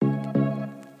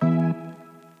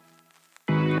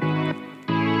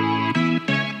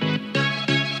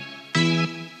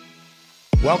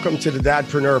Welcome to the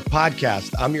Dadpreneur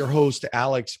podcast. I'm your host,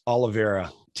 Alex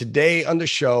Oliveira. Today on the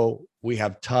show, we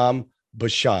have Tom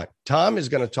Bachant. Tom is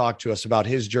going to talk to us about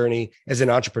his journey as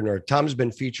an entrepreneur. Tom's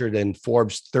been featured in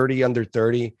Forbes 30 Under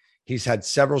 30. He's had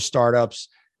several startups.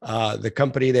 The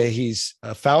company that he's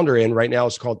a founder in right now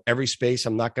is called Everyspace.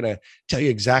 I'm not going to tell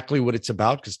you exactly what it's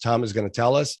about because Tom is going to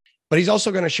tell us. But he's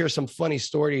also going to share some funny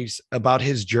stories about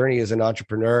his journey as an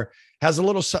entrepreneur. Has a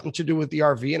little something to do with the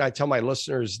RV. And I tell my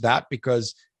listeners that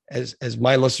because as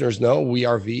my listeners know, we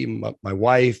RV, my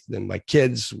wife and my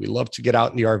kids, we love to get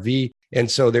out in the RV. And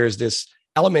so there's this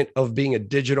element of being a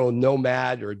digital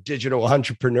nomad or a digital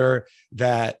entrepreneur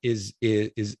that is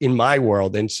in my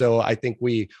world. And so I think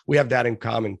we have that in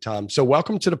common, Tom. So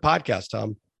welcome to the podcast,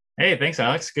 Tom. Hey, thanks,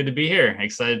 Alex. Good to be here.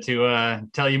 Excited to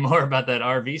tell you more about that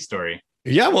RV story.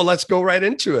 Yeah, well, let's go right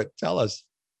into it. Tell us.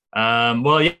 I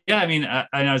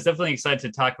was definitely excited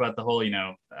to talk about the whole,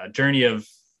 journey of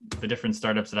the different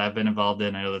startups that I've been involved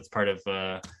in. I know that's part of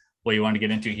what you want to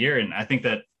get into here. And I think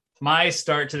that my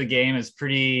start to the game is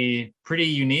pretty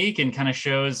unique and kind of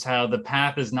shows how the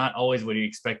path is not always what you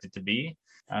expect it to be.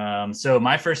 So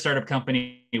my first startup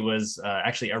company was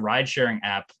actually a ride-sharing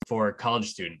app for college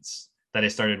students that I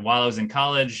started while I was in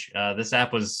college. This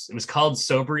app was called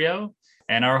Sobrio.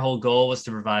 And our whole goal was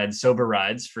to provide sober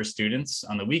rides for students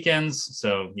on the weekends.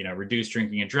 So, reduce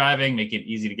drinking and driving, make it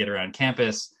easy to get around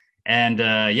campus. And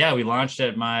we launched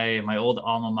at my old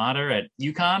alma mater at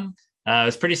UConn. It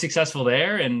was pretty successful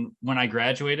there. And when I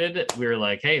graduated, we were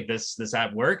like, hey, this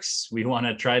app works. We want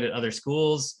to try it at other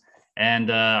schools. And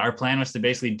our plan was to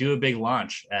basically do a big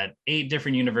launch at 8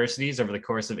 different universities over the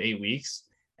course of 8 weeks.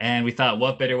 And we thought,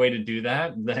 what better way to do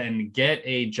that than get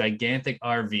a gigantic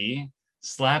RV,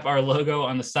 slap our logo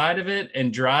on the side of it,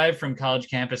 and drive from college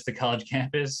campus to college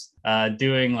campus,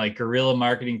 doing like guerrilla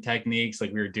marketing techniques.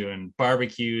 Like we were doing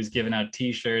barbecues, giving out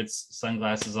t-shirts,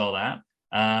 sunglasses, all that.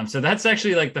 So that's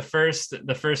actually like the first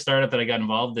startup that I got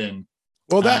involved in.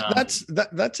 Well,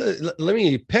 let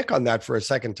me pick on that for a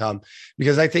second, Tom,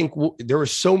 because I think there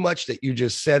was so much that you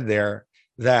just said there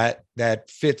that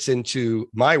fits into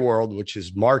my world, which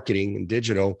is marketing and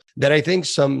digital, that I think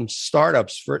some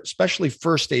startups, especially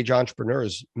first stage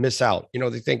entrepreneurs, miss out.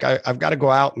 They think I've got to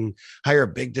go out and hire a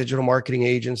big digital marketing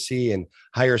agency and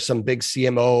hire some big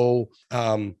CMO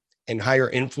and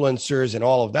hire influencers and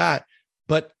all of that.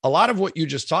 But a lot of what you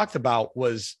just talked about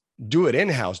was do it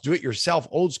in-house, do it yourself,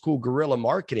 old school guerrilla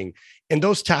marketing. And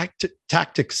those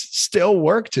tactics still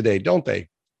work today, don't they?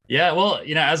 Yeah, well,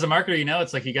 as a marketer,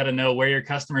 it's like you got to know where your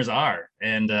customers are.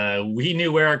 And we knew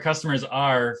where our customers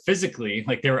are physically,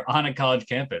 like they were on a college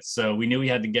campus. So we knew we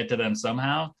had to get to them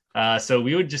somehow. So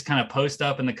we would just kind of post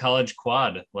up in the college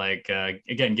quad, like,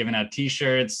 again, giving out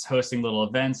t-shirts, hosting little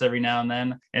events every now and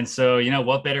then. And so,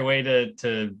 what better way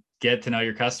to get to know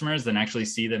your customers than actually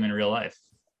see them in real life?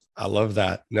 I love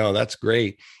that. No, that's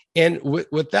great. And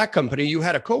with that company, you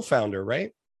had a co-founder,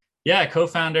 right? Yeah,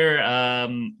 co-founder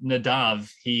Nadav.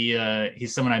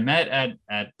 He's someone I met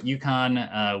at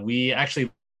UConn. We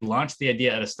actually launched the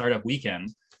idea at a startup weekend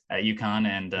at UConn,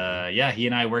 and he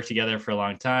and I worked together for a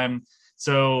long time.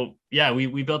 So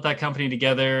we built that company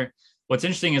together. What's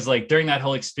interesting is like during that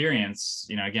whole experience,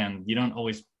 again, you don't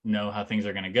always know how things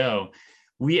are going to go.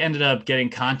 We ended up getting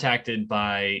contacted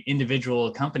by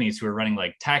individual companies who were running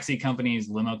like taxi companies,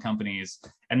 limo companies,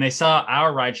 and they saw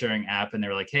our ride-sharing app and they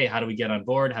were like, hey, how do we get on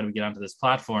board? How do we get onto this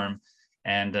platform?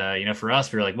 And, for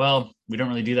us, we were like, well, we don't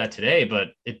really do that today, but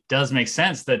it does make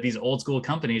sense that these old school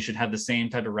companies should have the same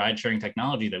type of ride-sharing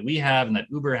technology that we have and that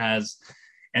Uber has.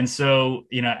 And so,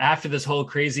 after this whole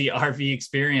crazy RV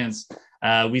experience,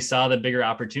 we saw the bigger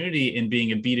opportunity in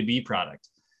being a B2B product.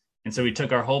 And so we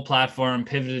took our whole platform,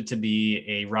 pivoted to be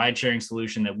a ride-sharing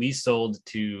solution that we sold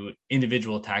to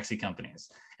individual taxi companies.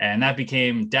 And that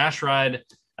became DashRide.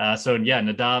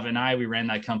 Nadav and we ran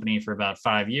that company for about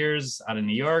 5 years out of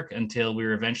New York until we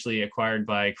were eventually acquired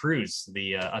by Cruise,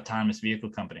 the autonomous vehicle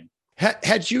company.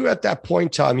 Had you at that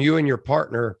point, Tom, you and your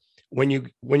partner, when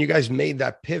you guys made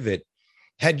that pivot,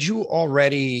 had you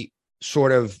already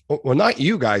sort of, well, not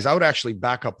you guys, I would actually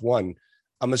back up one.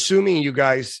 I'm assuming you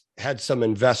guys had some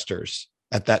investors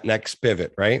at that next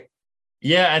pivot, right?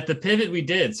 Yeah, at the pivot we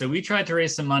did. So we tried to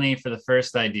raise some money for the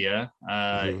first idea.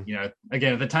 Again,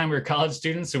 at the time we were college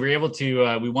students, so we were able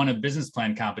to, we won a business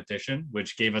plan competition,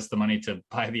 which gave us the money to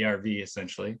buy the RV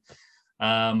essentially.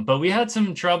 But we had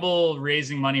some trouble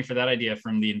raising money for that idea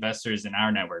from the investors in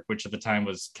our network, which at the time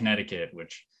was Connecticut,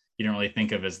 which you don't really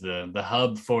think of as the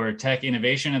hub for tech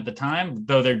innovation at the time,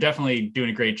 though they're definitely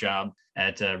doing a great job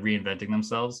at reinventing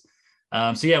themselves.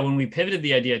 When we pivoted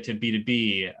the idea to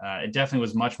B2B, it definitely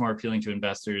was much more appealing to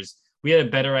investors. we had a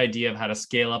better idea of how to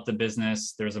scale up the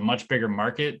business. There was a much bigger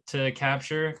market to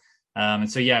capture.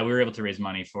 And so, yeah, we were able to raise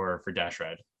money for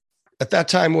DashRide. At that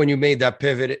time, when you made that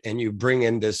pivot and you bring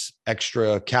in this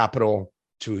extra capital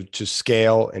to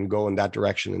scale and go in that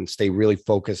direction and stay really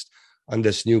focused on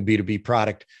this new B2B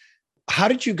product, how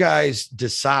did you guys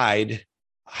decide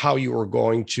how you were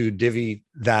going to divvy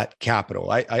that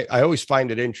capital? I always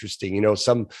find it interesting. You know,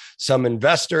 some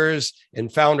investors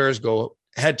and founders go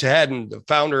head to head, and the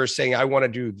founder is saying, I want to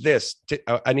do this.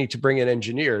 I need to bring in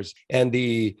engineers. And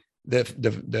the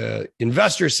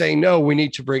investors saying, no, we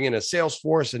need to bring in a sales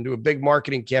force and do a big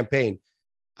marketing campaign.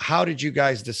 How did you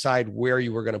guys decide where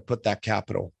you were going to put that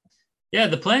capital? Yeah,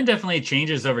 the plan definitely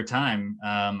changes over time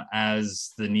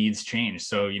as the needs change.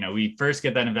 So, you know, we first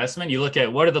get that investment. You look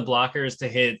at what are the blockers to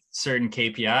hit certain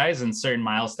KPIs and certain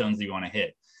milestones that you want to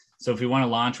hit. So if we want to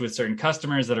launch with certain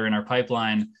customers that are in our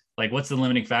pipeline, like what's the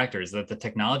limiting factor? Is that the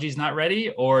technology is not ready,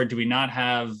 or do we not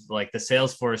have like the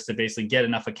sales force to basically get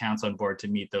enough accounts on board to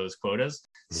meet those quotas?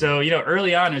 Mm-hmm. So, you know,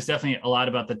 early on, it was definitely a lot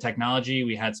about the technology.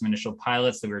 We had some initial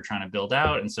pilots that we were trying to build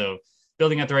out. And so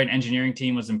building out the right engineering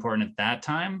team was important at that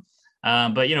time.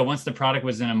 But, you know, once the product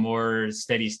was in a more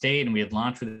steady state and we had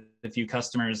launched with a few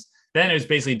customers, then it was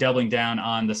basically doubling down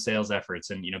on the sales efforts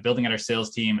and, you know, building out our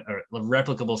sales team, a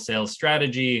replicable sales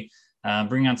strategy,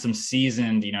 bringing on some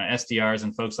seasoned, you know, SDRs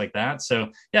and folks like that. So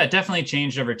yeah, it definitely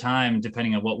changed over time,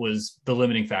 depending on what was the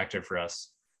limiting factor for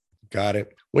us. Got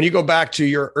it. When you go back to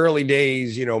your early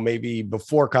days, you know, maybe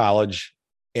before college,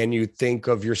 and you think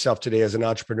of yourself today as an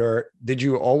entrepreneur, did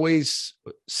you always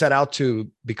set out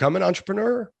to become an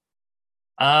entrepreneur?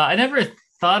 I never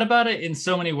thought about it in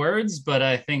so many words, but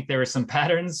I think there were some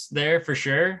patterns there for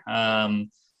sure.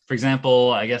 For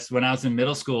example, I guess when I was in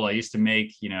middle school, I used to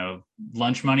make, you know,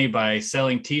 lunch money by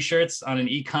selling T-shirts on an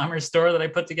e-commerce store that I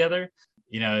put together.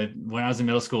 You know, when I was in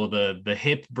middle school, the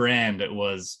hip brand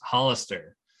was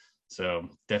Hollister. So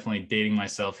definitely dating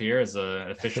myself here as an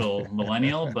official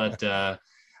millennial, but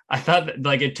I thought that,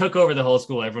 like, it took over the whole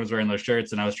school. Everyone's wearing those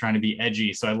shirts and I was trying to be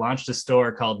edgy. So I launched a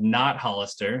store called Not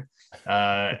Hollister,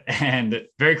 and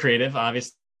very creative,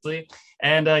 obviously.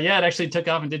 And yeah, it actually took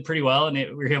off and did pretty well. And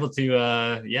we were able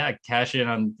to, cash in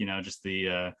on, you know, just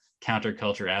the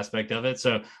counterculture aspect of it.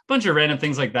 So a bunch of random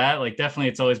things like that. Like, definitely,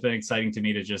 it's always been exciting to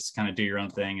me to just kind of do your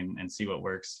own thing and see what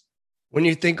works. When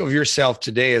you think of yourself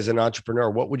today as an entrepreneur,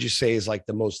 what would you say is like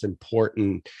the most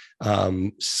important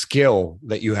skill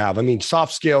that you have? I mean,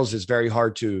 soft skills is very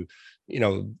hard to, you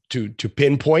know, to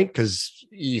pinpoint, because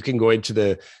you can go into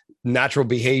the natural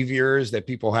behaviors that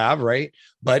people have, right?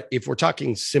 But if we're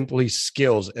talking simply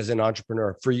skills as an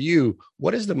entrepreneur, for you,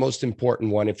 what is the most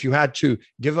important one? If you had to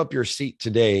give up your seat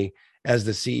today as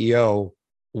the CEO,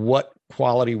 what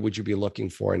quality would you be looking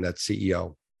for in that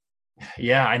CEO?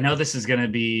 Yeah, I know this is going to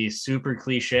be super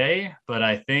cliche, but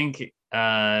I think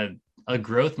a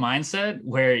growth mindset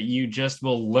where you just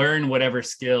will learn whatever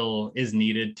skill is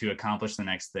needed to accomplish the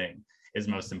next thing is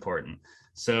most important.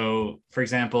 So, for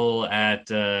example, at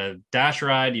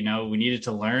DashRide, you know, we needed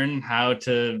to learn how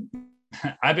to,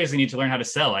 I basically need to learn how to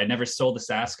sell. I'd never sold a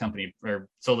SaaS company or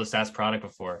sold a SaaS product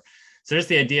before. So just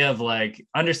the idea of like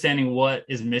understanding what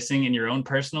is missing in your own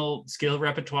personal skill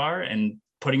repertoire and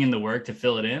putting in the work to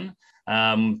fill it in.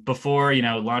 Before, you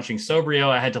know, launching Sobrio,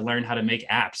 I had to learn how to make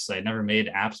apps. I'd never made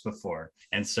apps before.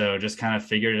 And so just kind of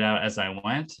figured it out as I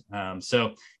went.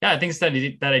 So yeah, I think it's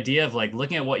that idea of like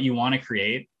looking at what you want to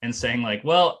create and saying like,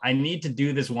 well, I need to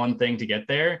do this one thing to get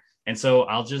there. And so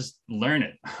I'll just learn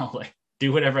it. I'll like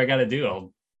do whatever I got to do.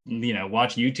 I'll, you know,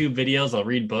 watch YouTube videos, I'll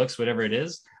read books, whatever it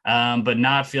is. But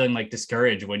not feeling like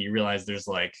discouraged when you realize there's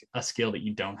like a skill that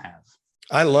you don't have.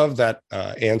 I love that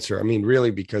answer. I mean,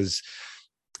 really, because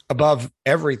above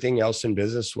everything else in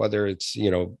business, whether it's, you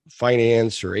know,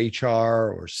 finance or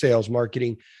HR or sales,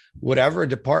 marketing, whatever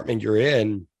department you're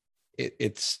in,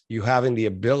 it's you having the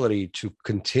ability to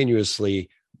continuously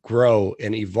grow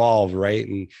and evolve, right?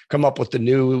 And come up with the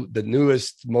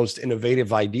newest, most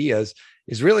innovative ideas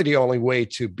is really the only way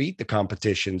to beat the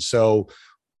competition. So,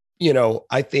 you know,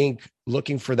 I think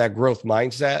looking for that growth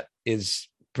mindset is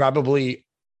probably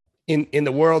in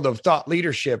the world of thought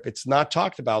leadership, it's not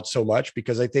talked about so much,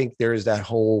 because I think there is that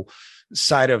whole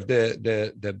side of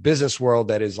the business world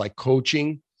that is like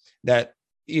coaching that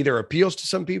either appeals to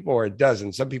some people or it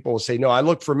doesn't. Some people will say, no, I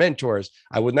look for mentors.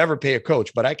 I would never pay a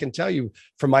coach. But I can tell you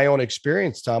from my own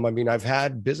experience, Tom, I mean, I've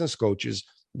had business coaches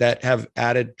that have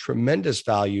added tremendous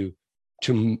value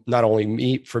to not only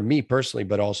me, for me personally,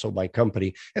 but also my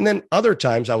company. And then other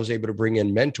times I was able to bring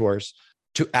in mentors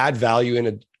to add value in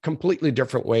a completely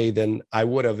different way than I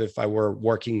would have if I were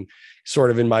working sort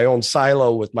of in my own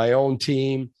silo with my own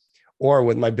team or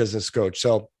with my business coach.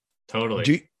 So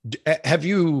Totally. Have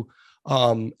you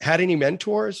had any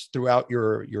mentors throughout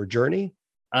your journey?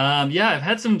 Yeah, I've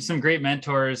had some great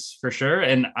mentors for sure,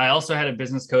 and I also had a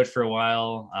business coach for a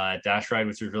while at Dash Ride,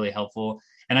 which was really helpful.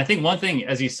 And I think one thing,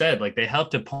 as you said, like they help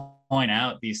to point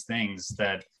out these things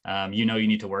that you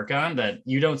need to work on that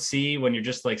you don't see when you're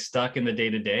just like stuck in the day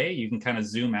to day. You can kind of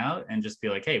zoom out and just be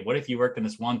like, hey, what if you worked on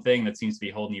this one thing that seems to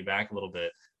be holding you back a little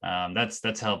bit?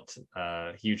 That's helped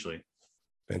hugely.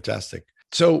 Fantastic.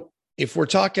 So if we're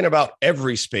talking about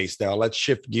Everyspace now, let's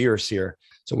shift gears here.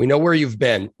 So we know where you've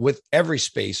been with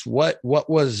Everyspace. What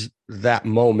was that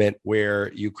moment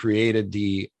where you created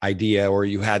the idea or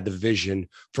you had the vision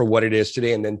for what it is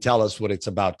today? And then tell us what it's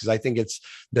about. Because I think it's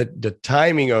the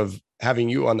timing of having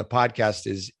you on the podcast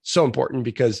is so important,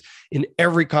 because in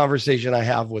every conversation I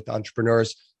have with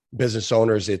entrepreneurs, business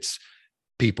owners, it's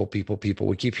people.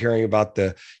 We keep hearing about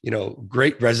the,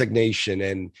 great resignation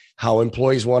and how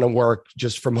employees want to work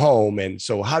just from home. And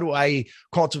so how do I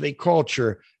cultivate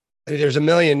culture? There's a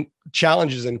million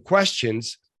challenges and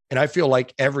questions. And I feel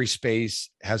like Everyspace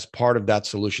has part of that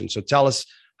solution. So tell us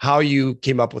how you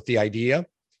came up with the idea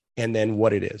and then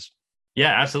what it is.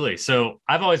 Yeah, absolutely. So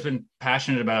I've always been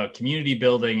passionate about community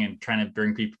building and trying to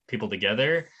bring people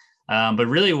together. But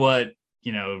really what,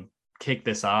 kicked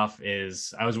this off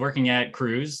is I was working at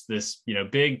Cruise, this,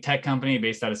 big tech company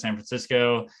based out of San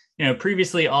Francisco,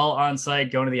 previously all on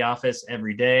site, going to the office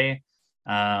every day.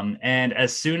 And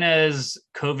as soon as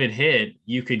COVID hit,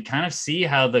 you could kind of see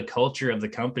how the culture of the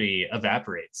company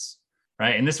evaporates,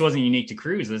 right? And this wasn't unique to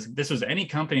Cruise. This was any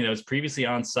company that was previously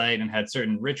on site and had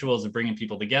certain rituals of bringing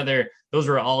people together. Those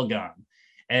were all gone.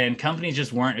 And companies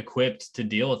just weren't equipped to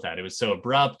deal with that. It was so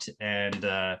abrupt and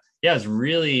it was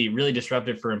really, really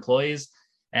disruptive for employees.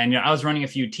 And I was running a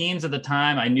few teams at the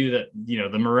time. I knew that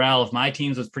the morale of my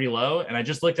teams was pretty low, and I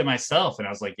just looked at myself and I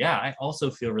was like, yeah, I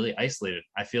also feel really isolated.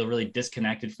 I feel really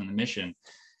disconnected from the mission,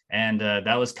 and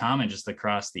that was common just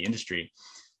across the industry.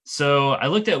 So I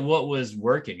looked at what was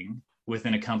working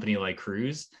within a company like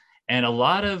Cruise, and a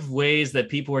lot of ways that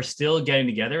people were still getting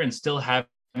together and still having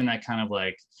that kind of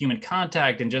like human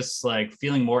contact and just like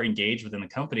feeling more engaged within the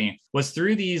company was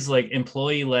through these like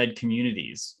employee-led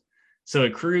communities. So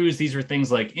at Cruise, these were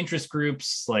things like interest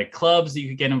groups, like clubs that you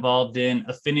could get involved in,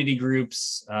 affinity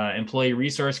groups, employee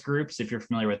resource groups, if you're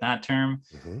familiar with that term.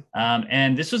 Mm-hmm.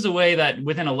 And this was a way that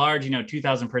within a large,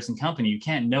 2,000 person company, you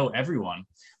can't know everyone,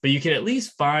 but you could at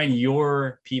least find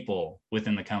your people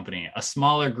within the company, a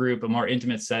smaller group, a more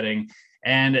intimate setting.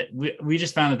 And we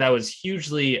just found that was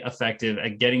hugely effective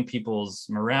at getting people's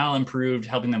morale improved,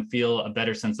 helping them feel a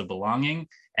better sense of belonging.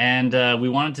 And we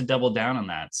wanted to double down on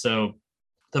that. So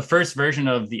the first version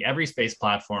of the Everyspace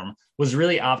platform was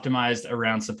really optimized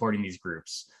around supporting these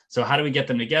groups. So how do we get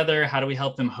them together? How do we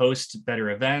help them host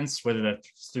better events, whether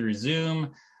that's through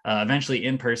Zoom, eventually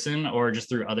in person, or just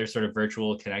through other sort of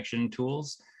virtual connection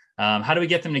tools? How do we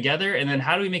get them together? And then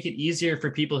how do we make it easier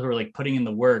for people who are like putting in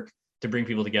the work to bring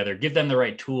people together, give them the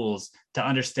right tools to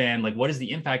understand like what is the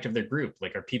impact of their group?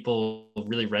 Like, are people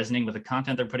really resonating with the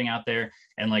content they're putting out there?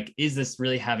 And like, is this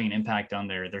really having an impact on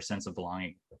their sense of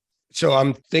belonging? So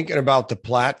I'm thinking about the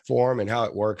platform and how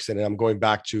it works. And I'm going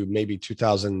back to maybe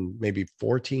 2000, maybe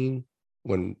 14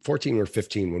 or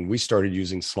 15, when we started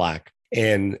using Slack.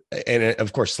 And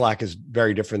of course, Slack is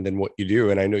very different than what you do.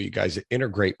 And I know you guys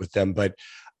integrate with them, but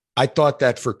I thought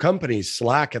that for companies,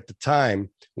 Slack at the time,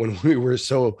 when we were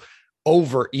so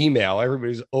over email,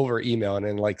 everybody's over email. And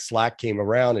then like Slack came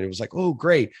around and it was like, oh,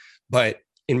 great. But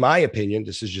in my opinion,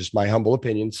 this is just my humble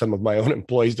opinion, some of my own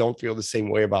employees don't feel the same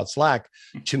way about Slack.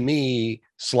 To me,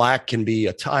 Slack can be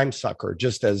a time sucker,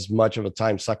 just as much of a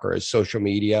time sucker as social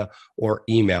media or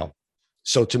email.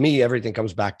 So to me, everything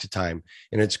comes back to time,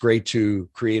 and it's great to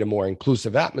create a more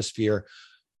inclusive atmosphere.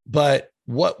 But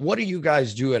what do you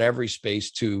guys do at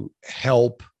Everyspace to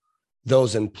help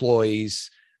those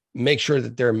employees make sure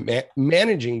that they're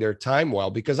managing their time well?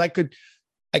 Because I could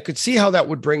see how that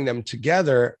would bring them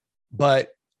together,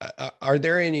 but are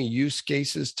there any use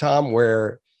cases, Tom,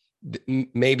 where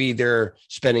maybe they're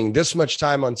spending this much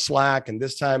time on Slack and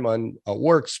this time on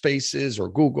workspaces or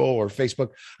Google or Facebook?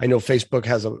 I know Facebook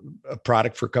has a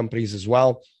product for companies as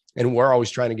well, and we're always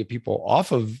trying to get people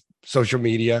off of social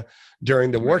media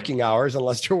during the working hours,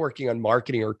 unless they're working on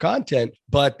marketing or content.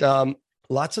 But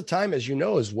lots of time, as you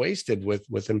know, is wasted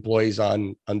with employees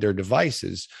on their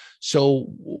devices. So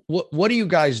what do you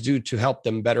guys do to help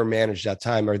them better manage that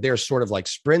time? Are there sort of like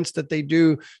sprints that they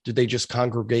do? Do they just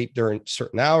congregate during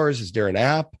certain hours? Is there an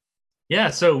app?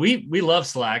 Yeah, so we love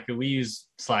Slack. We use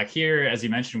Slack here. As you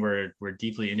mentioned, we're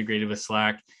deeply integrated with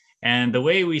Slack. And the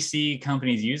way we see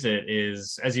companies use it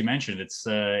is, as you mentioned,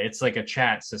 it's like a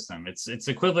chat system. It's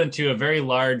equivalent to a very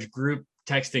large group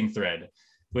texting thread,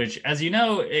 which, as you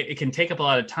know, it can take up a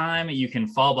lot of time. You can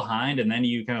fall behind, and then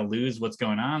you kind of lose what's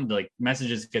going on. Like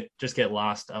messages get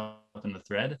lost up in the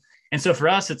thread. And so for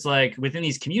us, it's like within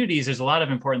these communities, there's a lot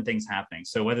of important things happening.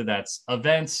 So whether that's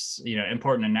events,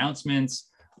 important announcements,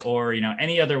 or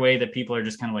any other way that people are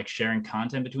just kind of like sharing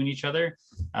content between each other,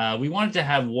 we wanted to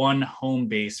have one home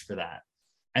base for that,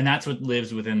 and that's what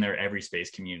lives within their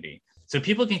Everyspace community. So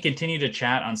people can continue to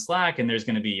chat on Slack, and there's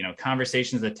going to be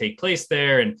conversations that take place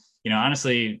there, and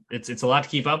honestly, it's a lot to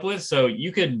keep up with. So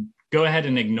you could go ahead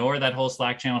and ignore that whole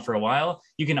Slack channel for a while.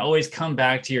 You can always come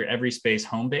back to your Everyspace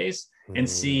home base and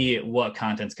see what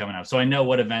content's coming up. So I know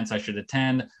what events I should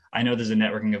attend. I know there's a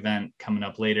networking event coming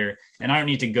up later, and I don't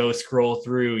need to go scroll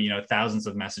through, thousands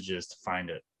of messages to find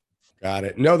it. Got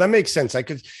it. No, that makes sense.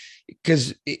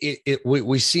 Because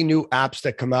we see new apps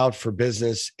that come out for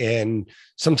business, and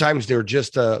sometimes they're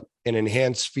just an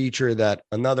enhanced feature that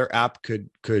another app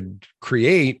could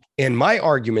create. And my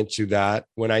argument to that,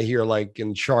 when I hear like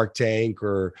in Shark Tank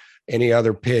or any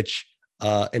other pitch,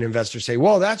 an investor say,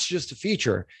 well, that's just a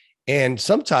feature. And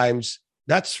sometimes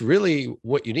that's really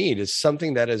what you need, is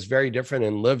something that is very different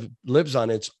and lives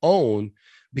on its own.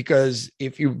 Because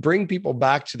if you bring people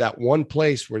back to that one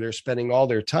place where they're spending all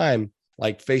their time,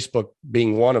 like Facebook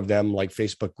being one of them, like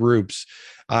Facebook groups.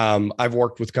 I've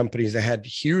worked with companies that had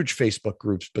huge Facebook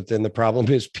groups, but then the problem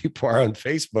is people are on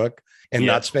Facebook and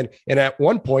not spend. And at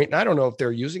one point, and I don't know if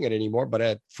they're using it anymore,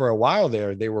 but for a while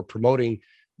there, they were promoting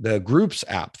the groups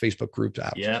app, Facebook groups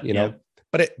app,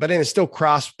 but then it still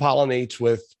cross pollinates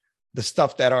with the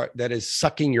stuff that is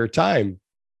sucking your time,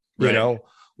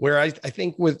 where I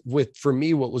think with for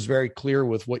me, what was very clear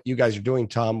with what you guys are doing,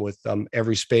 Tom, with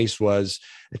Everyspace was,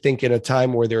 I think in a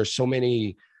time where there's so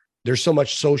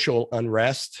much social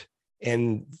unrest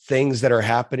and things that are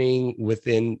happening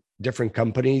within different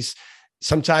companies,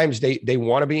 sometimes they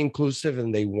want to be inclusive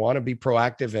and they want to be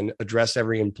proactive and address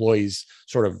every employee's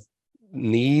sort of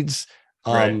needs.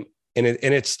 And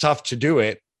it's tough to do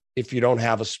it if you don't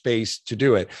have a space to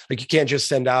do it. Like you can't just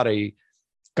send out a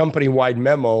company-wide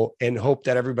memo and hope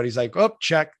that everybody's like, oh,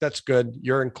 check, that's good,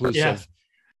 you're inclusive. Yeah.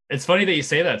 It's funny that you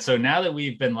say that. So now that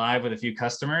we've been live with a few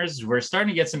customers, we're starting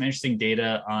to get some interesting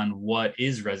data on what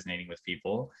is resonating with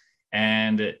people.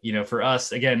 And, for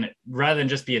us, again, rather than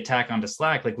just be attack onto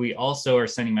Slack, like we also are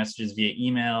sending messages via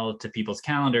email to people's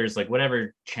calendars, like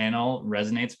whatever channel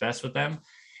resonates best with them.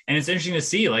 And it's interesting to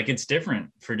see, like, it's different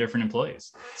for different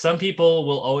employees. Some people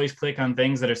will always click on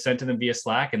things that are sent to them via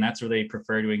Slack, and that's where they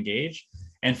prefer to engage.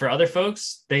 And for other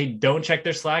folks, they don't check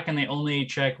their Slack and they only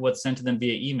check what's sent to them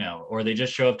via email, or they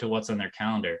just show up to what's on their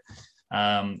calendar.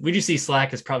 We do see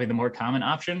Slack as probably the more common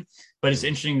option, but it's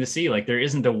interesting to see, like, there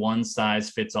isn't a one size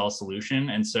fits all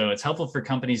solution. And so it's helpful for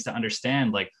companies to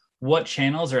understand, like, what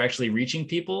channels are actually reaching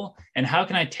people and how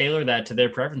can I tailor that to their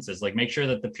preferences? Like, make sure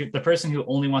that the person who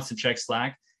only wants to check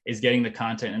Slack is getting the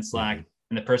content in Slack,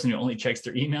 and the person who only checks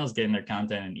their email is getting their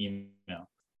content in email.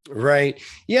 Right.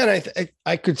 Yeah. And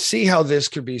I could see how this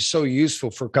could be so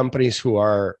useful for companies who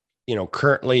are,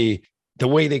 currently the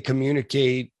way they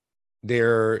communicate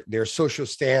their social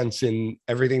stance in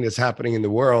everything that's happening in the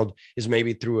world is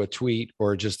maybe through a tweet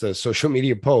or just a social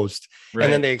media post. Right.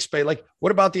 And then they explain, like,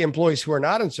 what about the employees who are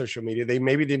not on social media? They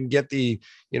maybe didn't get the,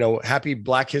 happy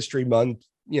Black History Month,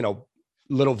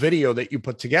 little video that you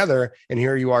put together, and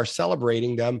here you are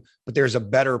celebrating them. But there's a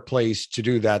better place to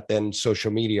do that than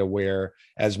social media, where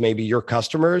as maybe your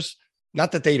customers,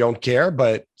 not that they don't care,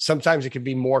 but sometimes it can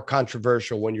be more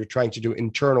controversial when you're trying to do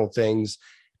internal things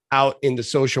out in the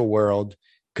social world,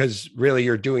 because really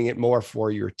you're doing it more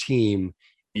for your team.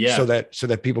 Yeah. So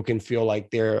that people can feel like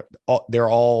they're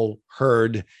all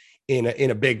heard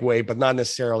in a big way, but not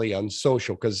necessarily on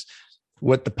social. Because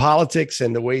with the politics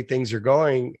and the way things are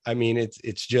going, I mean,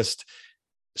 it's just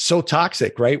so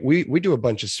toxic, right? We do a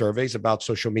bunch of surveys about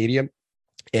social media,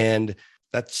 and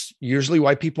that's usually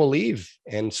why people leave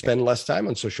and spend less time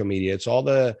on social media. It's all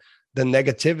the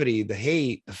negativity, the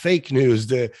hate, the fake news,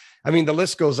 the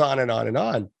list goes on and on and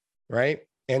on, right?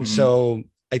 And so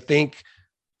I think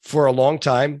for a long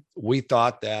time, we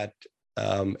thought that,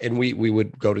 and we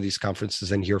would go to these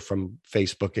conferences and hear from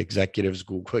Facebook executives,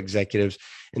 Google executives,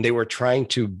 and they were trying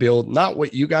to build not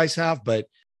what you guys have, but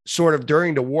sort of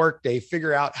during the workday,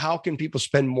 figure out how can people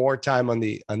spend more time on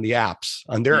the apps,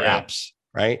 on their apps,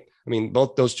 right? I mean,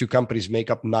 both those two companies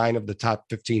make up 9 of the top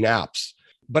 15 apps.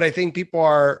 But I think people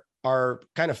are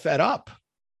kind of fed up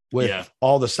with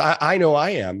all this. I know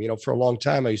I am, for a long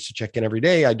time, I used to check in every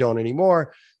day. I don't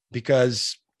anymore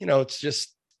because, it's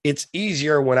just, it's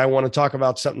easier when I want to talk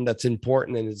about something that's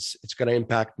important and it's going to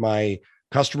impact my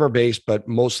customer base, but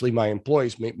mostly my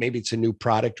employees. Maybe it's a new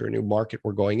product or a new market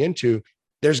we're going into.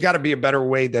 There's got to be a better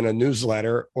way than a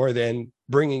newsletter or than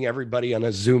bringing everybody on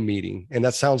a Zoom meeting. And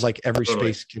that sounds like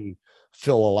Everyspace can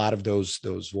fill a lot of those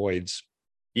voids.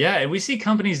 Yeah, and we see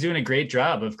companies doing a great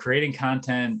job of creating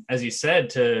content, as you said,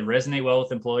 to resonate well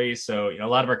with employees. So, a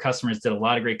lot of our customers did a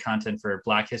lot of great content for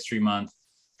Black History Month,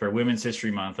 for Women's History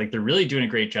Month. Like, they're really doing a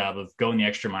great job of going the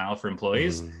extra mile for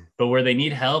employees. But where they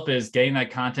need help is getting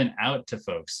that content out to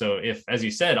folks. So if, as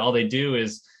you said, all they do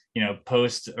is,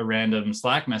 post a random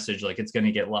Slack message, like, it's going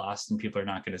to get lost and people are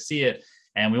not going to see it.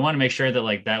 And we want to make sure that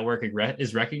like that work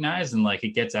is recognized and like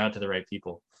it gets out to the right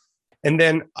people. And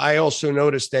then I also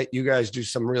noticed that you guys do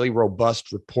some really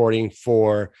robust reporting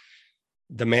for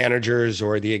the managers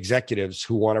or the executives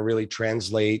who want to really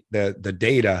translate the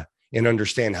data and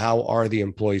understand how are the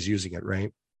employees using it,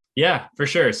 right? Yeah, for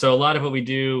sure. So a lot of what we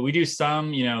do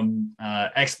some,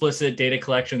 explicit data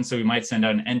collection. So we might send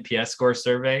out an NPS score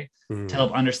survey to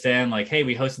help understand like, hey,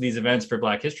 we hosted these events for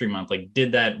Black History Month. Like,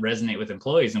 did that resonate with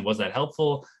employees and was that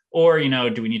helpful? Or,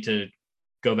 do we need to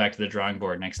go back to the drawing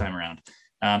board next time around?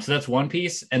 So that's one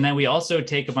piece. And then we also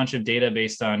take a bunch of data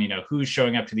based on, who's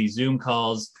showing up to these Zoom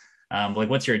calls, like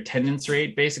what's your attendance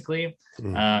rate, basically,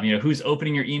 who's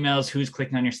opening your emails, who's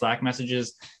clicking on your Slack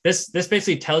messages. This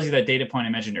basically tells you that data point I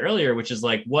mentioned earlier, which is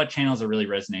like what channels are really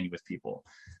resonating with people.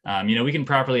 We can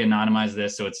properly anonymize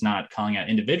this so it's not calling out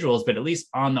individuals, but at least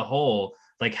on the whole,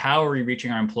 like how are we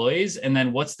reaching our employees? And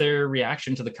then what's their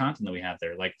reaction to the content that we have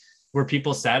there? Like, were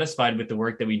people satisfied with the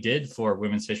work that we did for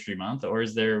Women's History Month? Or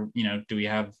is there, do we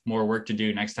have more work to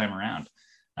do next time around?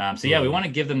 We want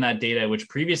to give them that data, which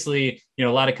previously, a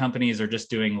lot of companies are just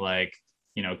doing like,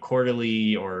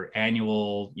 quarterly or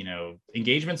annual,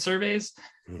 engagement surveys,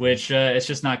 which it's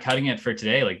just not cutting it for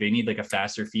today. Like, they need like a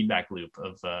faster feedback loop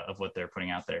of what they're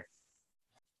putting out there.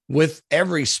 With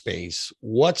Everyspace,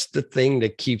 what's the thing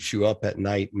that keeps you up at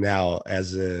night now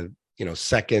as a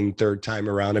second, third time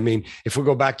around? I mean, if we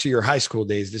go back to your high school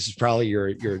days, this is probably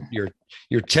your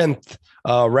 10th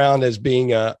round as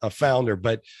being a founder,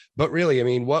 but really, I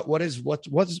mean,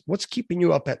 what's keeping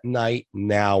you up at night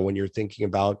now when you're thinking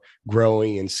about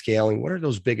growing and scaling? What are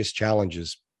those biggest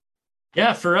challenges?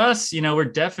 Yeah, for us,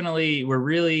 we're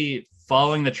really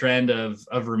following the trend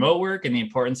of remote work and the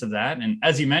importance of that. And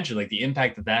as you mentioned, like the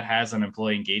impact that has on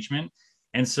employee engagement.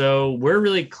 And so we're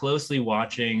really closely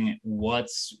watching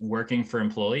what's working for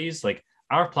employees. Like,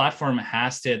 our platform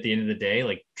has to, at the end of the day,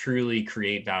 like truly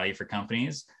create value for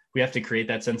companies. We have to create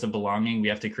that sense of belonging. We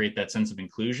have to create that sense of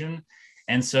inclusion.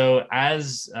 And so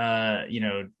as,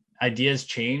 ideas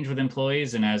change with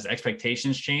employees and as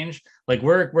expectations change, like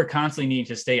we're constantly needing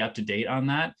to stay up to date on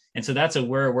that. And so that's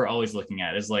where we're always looking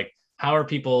at is like, how are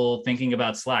people thinking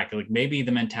about Slack? Like, maybe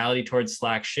the mentality towards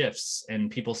Slack shifts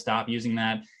and people stop using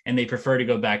that and they prefer to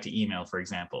go back to email, for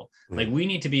example. Like, we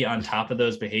need to be on top of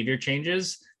those behavior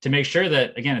changes to make sure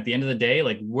that, again, at the end of the day,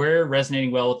 like, we're resonating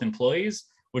well with employees,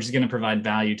 which is going to provide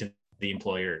value to the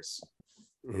employers.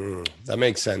 That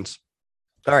makes sense.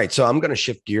 All right. So I'm going to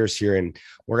shift gears here and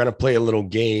we're going to play a little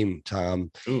game,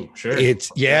 Tom. Ooh, sure. It's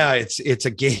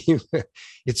a game.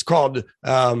 It's called,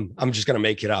 I'm just going to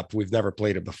make it up. We've never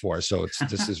played it before. So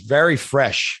this is very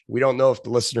fresh. We don't know if the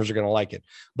listeners are going to like it,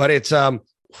 but it's,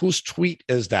 whose tweet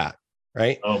is that?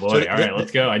 Right. Oh boy. All right,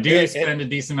 let's go. I do spend a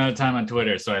decent amount of time on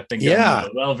Twitter. So I think I'm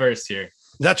well-versed here.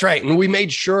 That's right. And we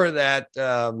made sure that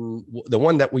the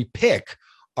one that we pick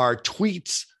are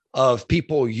tweets of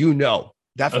people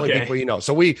definitely people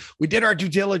So we did our due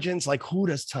diligence, like, who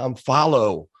does Tom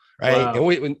follow? Right. Wow.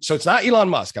 And so it's not Elon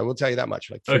Musk. I will tell you that much.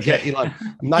 Like, forget Elon.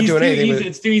 I'm not doing anything.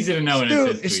 It's too easy to know.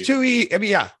 It's too easy. I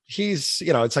mean, yeah, he's,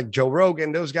 it's like Joe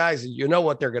Rogan, those guys, you know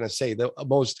what they're going to say, the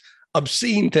most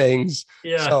obscene things.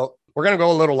 Yeah. So we're going to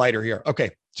go a little lighter here.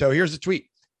 Okay. So here's the tweet.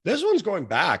 This one's going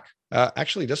back.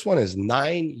 Actually, this one is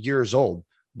 9 years old,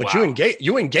 but wow.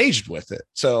 you engaged with it.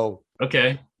 So,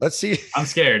 okay. Let's see. I'm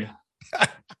scared.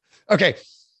 Okay.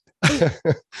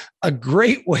 A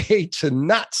great way to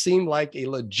not seem like a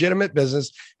legitimate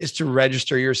business is to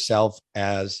register yourself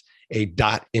as a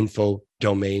 .info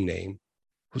domain name.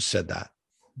 Who said that?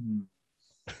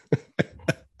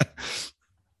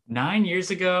 9 years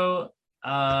ago,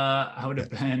 I would have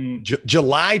been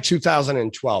July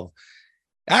 2012.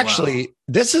 Actually,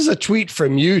 This is a tweet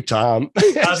from you, Tom.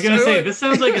 I was going to say, this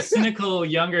sounds like a cynical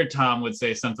younger Tom would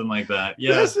say something like that.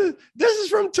 Yeah. This is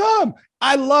from Tom.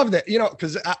 I love that,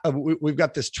 because we've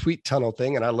got this tweet tunnel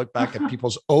thing and I look back at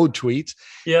people's old tweets.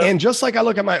 Yeah. And just like I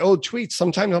look at my old tweets,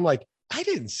 sometimes I'm like, I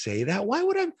didn't say that. Why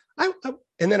would I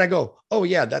And then I go, oh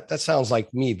yeah, that sounds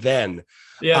like me then.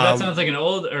 Yeah, that sounds like an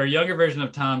old or younger version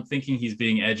of Tom thinking he's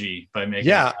being edgy by making a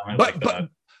Yeah, comment like that.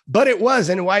 but it was,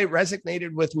 and why it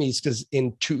resonated with me is because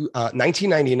in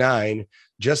 1999,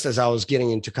 just as I was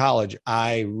getting into college,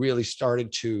 I really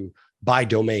started to buy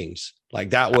domains. Like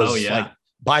that was like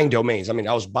buying domains. I mean,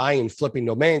 I was buying and flipping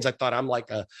domains. I thought I'm like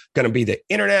going to be the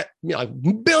internet like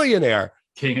billionaire.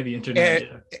 King of the internet.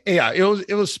 And, yeah,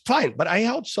 it was fine. But I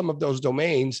held some of those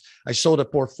domains. I sold a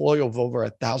portfolio of over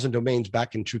 1,000 domains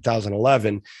back in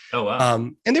 2011. Oh, wow.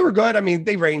 And they were good. I mean,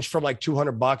 they ranged from like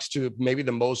 $200 to maybe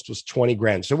the most was 20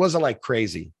 grand. So it wasn't like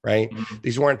crazy, right? Mm-hmm.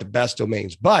 These weren't the best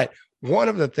domains. But one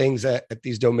of the things at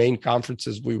these domain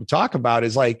conferences we would talk about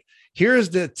is like, here's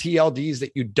the TLDs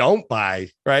that you don't buy,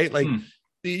 right? Like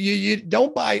you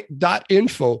don't buy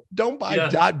 .info, don't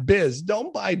buy .biz,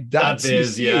 don't buy .cc.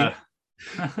 .biz, yeah.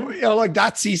 Like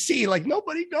 .cc, like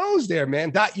nobody goes there,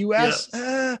 man.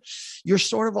 .us, you're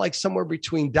sort of like somewhere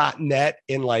between .net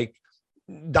and like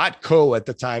 .co at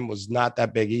the time was not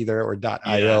that big either, or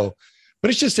 .io. But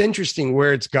it's just interesting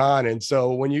where it's gone. And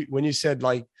so when you said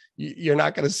like you're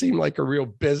not going to seem like a real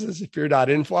business if you're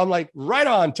 .info, I'm like, right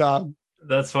on, Tom.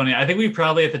 That's funny. I think we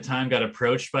probably at the time got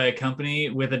approached by a company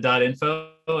with a .info,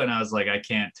 and I was like, I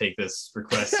can't take this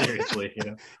request seriously.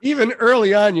 Even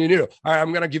early on, you knew. All right,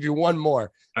 I'm going to give you one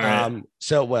more. All right.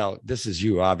 So, well, this is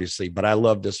you, obviously, but I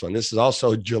love this one. This is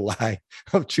also July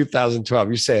of 2012.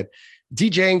 You said,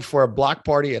 DJing for a block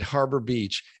party at Harbor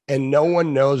Beach, and no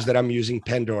one knows that I'm using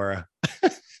Pandora.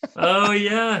 Oh,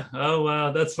 yeah. Oh,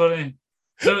 wow. That's funny.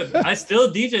 So I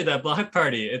still DJ that block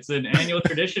party. It's an annual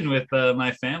tradition with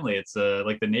my family. It's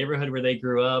like the neighborhood where they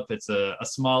grew up. It's a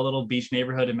small little beach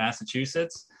neighborhood in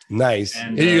Massachusetts. Nice.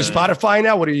 And you use Spotify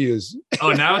now? What do you use?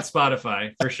 Oh, now it's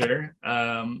Spotify for sure.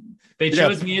 They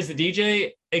chose me as the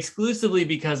DJ exclusively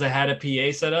because I had a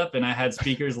PA set up and I had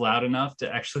speakers loud enough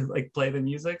to actually like play the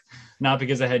music, not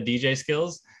because I had DJ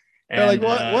skills. And,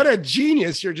 like, what a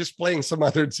genius. You're just playing some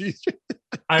other DJ.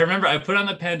 I remember I put on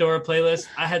the Pandora playlist.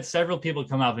 I had several people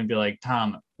come up and be like,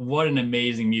 Tom, what an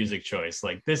amazing music choice.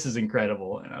 Like, this is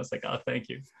incredible. And I was like, oh, thank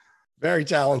you. Very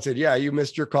talented. Yeah, you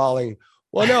missed your calling.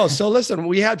 Well, no. So listen,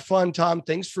 we had fun, Tom.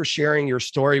 Thanks for sharing your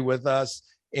story with us.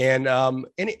 And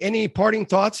any parting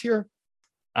thoughts here?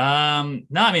 No,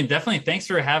 I mean, definitely. Thanks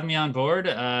for having me on board.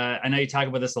 I know you talk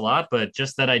about this a lot, but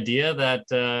just that idea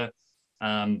that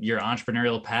your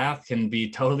entrepreneurial path can be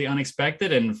totally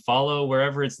unexpected and follow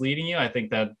wherever it's leading you. I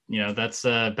think that, that's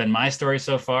been my story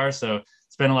so far. So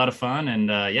it's been a lot of fun, and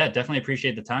definitely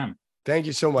appreciate the time. Thank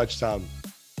you so much, Tom.